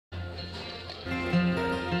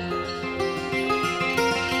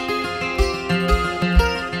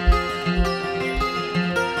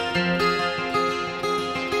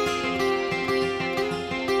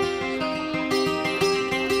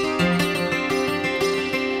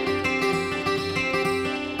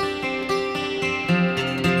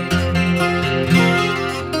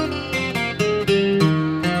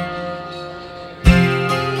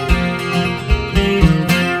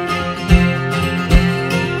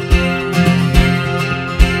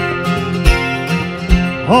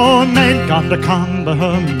Oh, Maid got the combo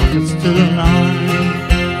markets to the line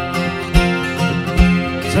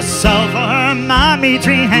to sell for her mommy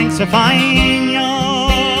 3 hanks of fine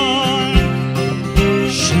yarn.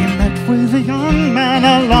 She met with a young man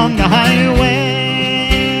along the highway,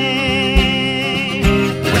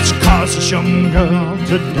 which caused this young girl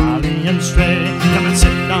to dally and stray. Come and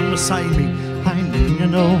sit down beside me, I mean you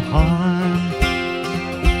no harm.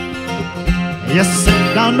 Yes,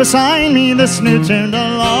 sit down beside me, this new tune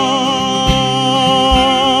along.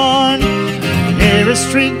 Here is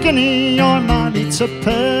streaking your money to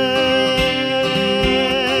pay.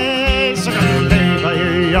 So gonna lay by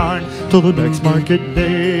your yarn till the next market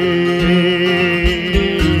day.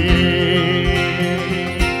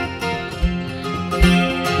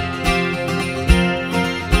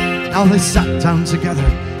 Now they sat down together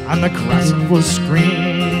and the grass was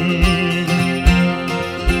green.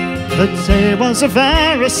 The day was the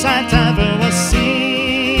very sight ever was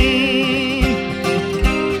seen.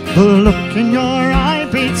 The look in your eye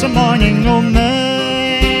beats a morning, oh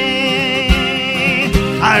May.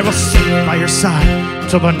 I will sit by your side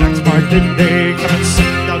till the next market day. Come and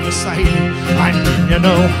sit down beside me, I mean you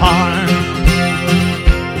no harm.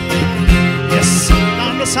 Yes, sit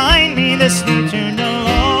down beside me, this new tune along.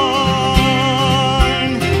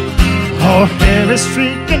 Oh, hair is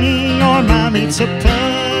streaking your mommy to pay.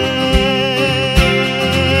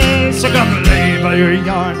 So come lay by your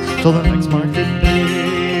yarn till the next market day.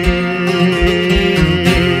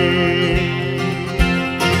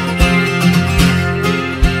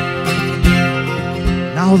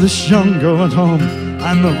 Now this young girl went home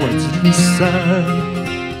and the words that he said,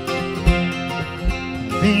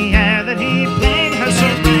 the air that he played her so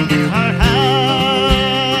rang in her head.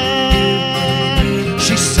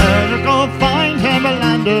 She said, go find him a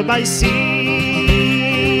lander by sea.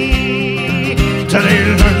 Till he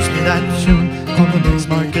learns me that tune on the next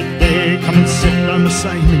market day. Come and sit down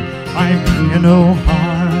beside me, I mean you no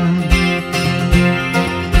harm.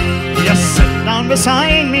 Yes, sit down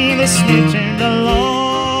beside me, this new tune along.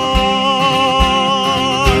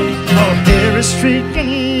 Oh, here is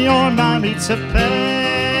streaking your mommy to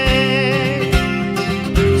pay.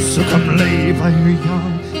 So come lay by your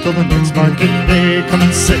yarn till the next market day. Come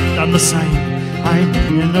and sit down beside me, I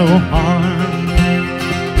mean you no harm.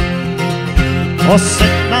 Oh,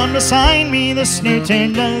 sit down beside me, this new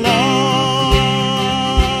tune along.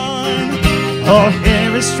 Oh,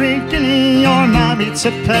 here is streaking your mommy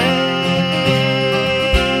to pay.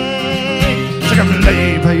 So come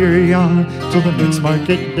lay by your yarn till the next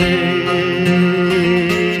market day.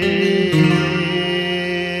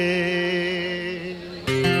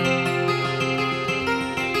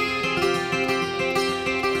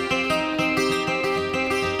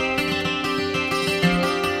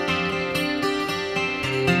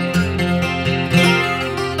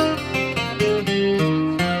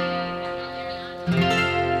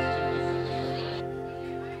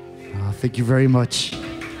 Thank you very much.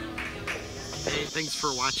 Hey, thanks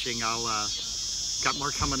for watching. I'll got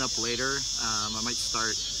more coming up later. I might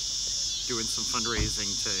start doing some fundraising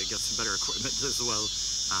to get some better equipment as well.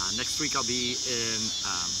 Next week I'll be in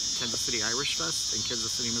Kansas City Irish Fest in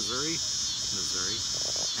Kansas City, Missouri.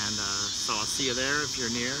 And so I'll see you there if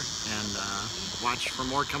you're near, and watch for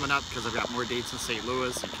more coming up because I've got more dates in St.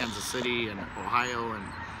 Louis and Kansas City and Ohio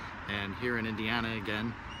and here in Indiana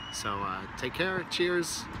again. So take care,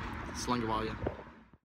 cheers, Slungawalia.